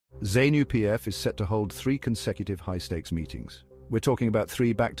ZANU-PF is set to hold 3 consecutive high-stakes meetings. We're talking about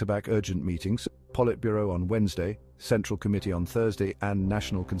 3 back-to-back urgent meetings: Politburo on Wednesday, Central Committee on Thursday, and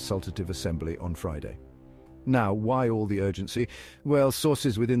National Consultative Assembly on Friday. Now, why all the urgency? Well,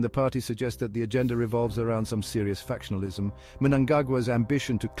 sources within the party suggest that the agenda revolves around some serious factionalism. Mnangagwa's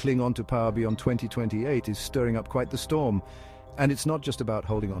ambition to cling on to power beyond 2028 is stirring up quite the storm. And it's not just about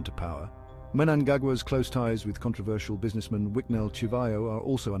holding on to power. Mnangagwa's close ties with controversial businessman Wicknell Chivayo are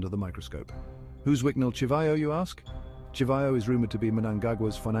also under the microscope. Who's Wicknell Chivayo, you ask? Chivayo is rumored to be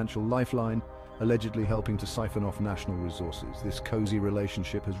Mnangagwa's financial lifeline, allegedly helping to siphon off national resources. This cozy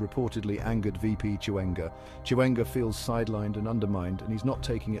relationship has reportedly angered VP Chiwenga. Chiwenga feels sidelined and undermined, and he's not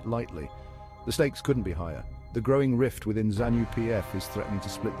taking it lightly. The stakes couldn't be higher. The growing rift within ZANU-PF is threatening to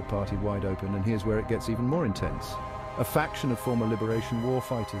split the party wide open, and here's where it gets even more intense. A faction of former liberation war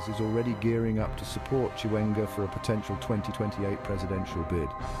fighters is already gearing up to support Chiwenga for a potential 2028 presidential bid.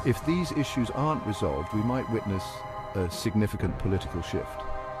 If these issues aren't resolved, we might witness a significant political shift.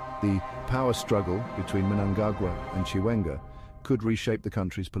 The power struggle between Mnangagwa and Chiwenga could reshape the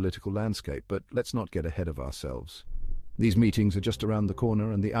country's political landscape, but let's not get ahead of ourselves. These meetings are just around the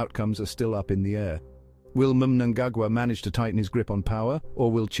corner and the outcomes are still up in the air. Will Mnangagwa manage to tighten his grip on power,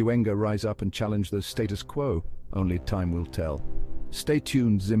 or will Chiwenga rise up and challenge the status quo? Only time will tell. Stay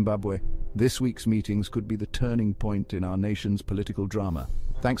tuned, Zimbabwe. This week's meetings could be the turning point in our nation's political drama.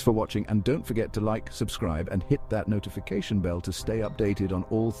 Thanks for watching, and don't forget to like, subscribe, and hit that notification bell to stay updated on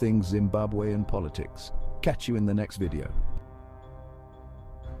all things Zimbabwean politics. Catch you in the next video.